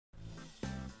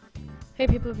Hey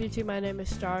people of YouTube, my name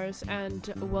is Stars,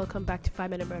 and welcome back to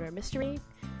 5 Minute Murder Mystery.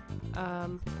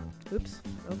 Oops.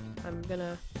 Oh, I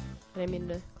didn't mean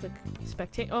to click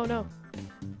spectate. Oh no.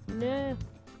 Nah.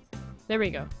 There we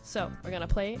go. So, we're gonna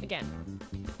play again.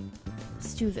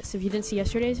 Let's do this. If you didn't see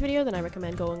yesterday's video, then I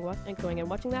recommend going and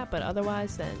watching that, but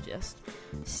otherwise, then just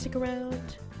stick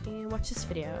around and watch this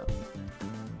video.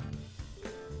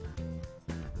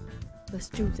 Let's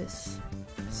do this.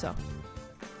 So,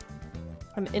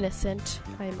 I'm innocent.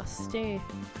 I must stay.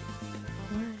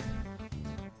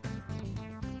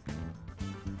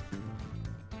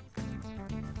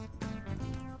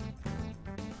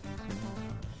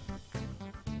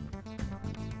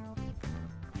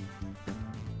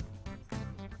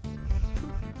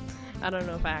 I don't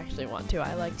know if I actually want to.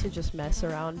 I like to just mess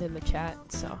around in the chat,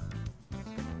 so.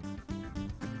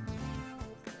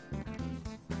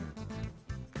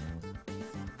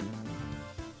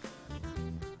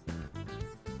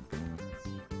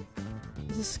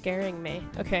 This is scaring me.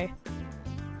 Okay.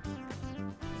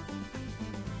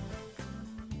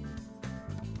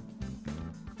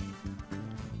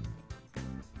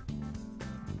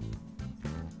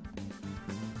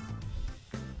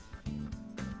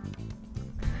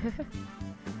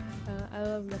 I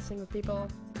love messing with people.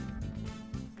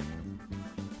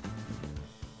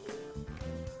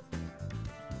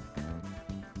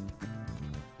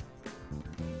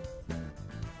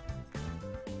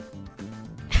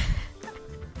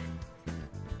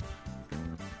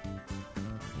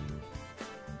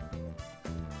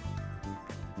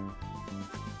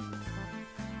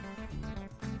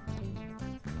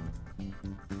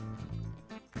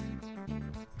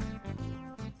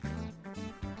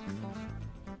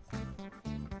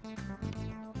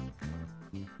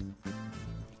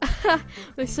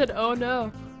 They said, oh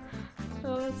no.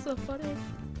 Oh, that's so funny.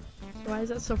 Why is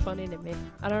that so funny to me?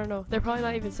 I don't know. They're probably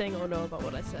not even saying oh no about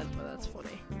what I said, but that's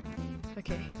funny.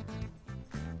 Okay.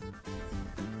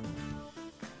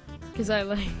 Because I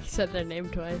like said their name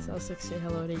twice. I'll say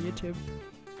hello to YouTube.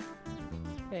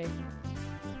 Hey.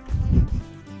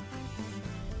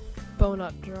 Bow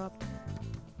not dropped.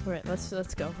 Alright, let's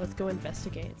go. Let's go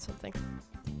investigate something.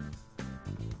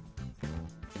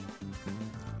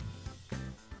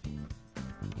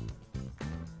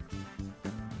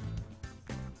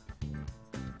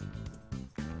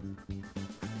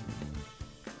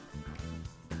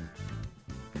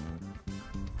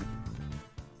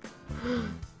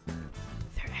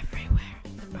 They're everywhere.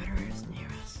 The murderer is near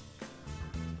us.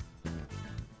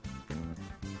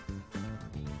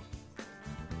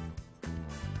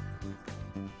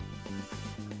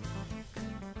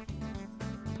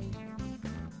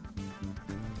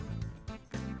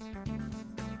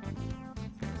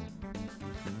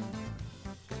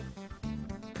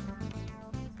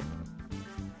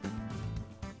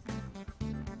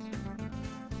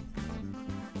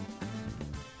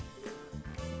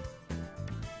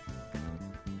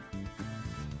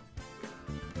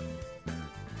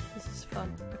 This is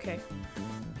fun. Okay.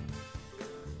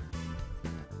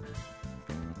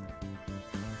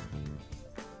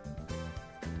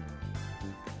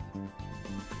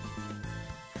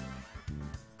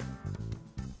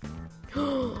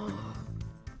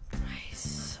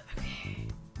 Nice. Okay.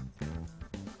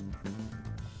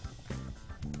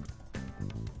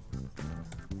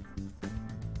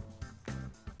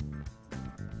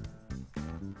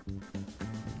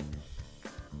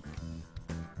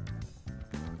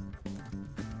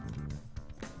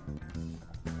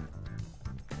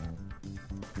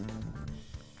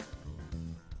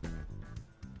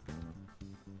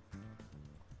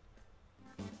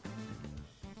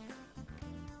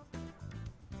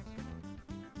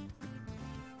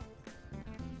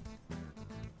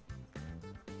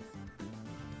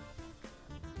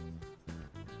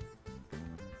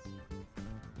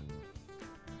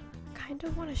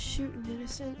 Kinda wanna shoot an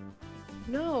innocent.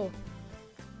 No!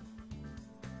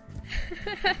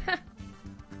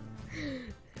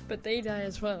 But they die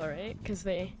as well, right? Because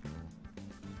they.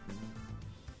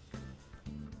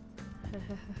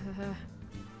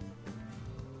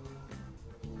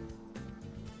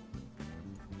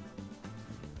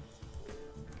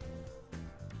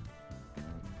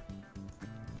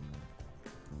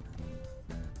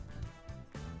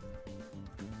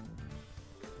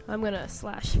 I'm gonna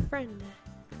slash friend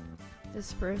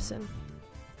this person.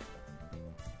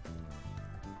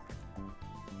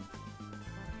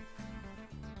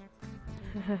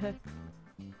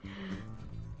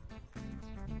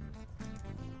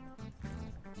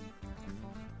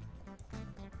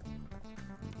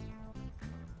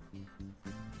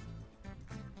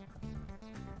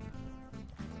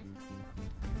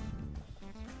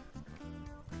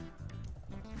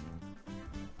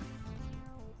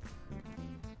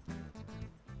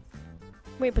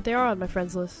 Wait, but they are on my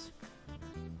friends list.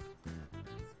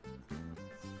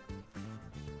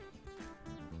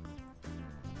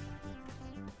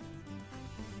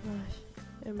 Gosh,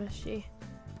 MSG.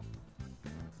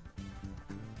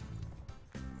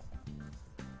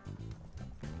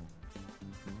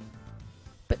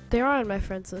 But they are on my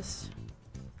friends list.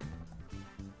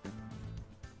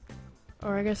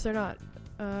 Or I guess they're not.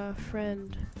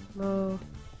 Friend, Mo,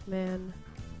 man.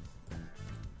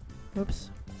 Whoops.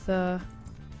 The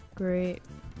great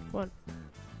one.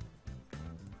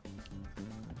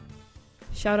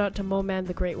 Shout out to Mo Man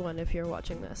the Great One if you're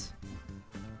watching this.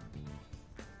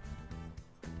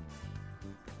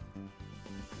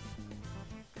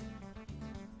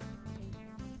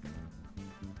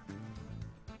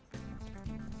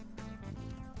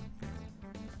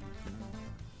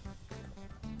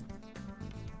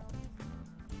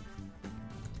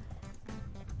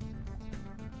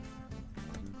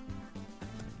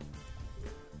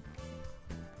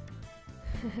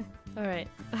 Alright.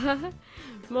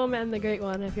 Mo Man the Great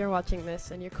One, if you're watching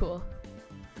this and you're cool.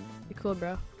 You're cool,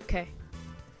 bro. Okay.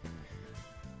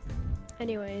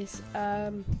 Anyways,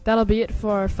 that'll be it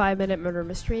for 5-minute murder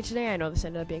mystery today. I know this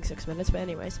ended up being 6 minutes, but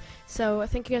anyways. So,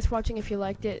 thank you guys for watching. If you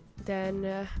liked it,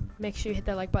 then make sure you hit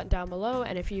that like button down below.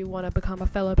 And if you want to become a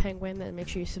fellow penguin, then make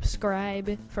sure you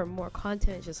subscribe for more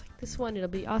content just like this one. It'll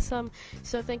be awesome.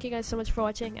 So, thank you guys so much for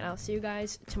watching, and I'll see you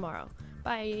guys tomorrow.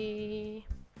 Bye!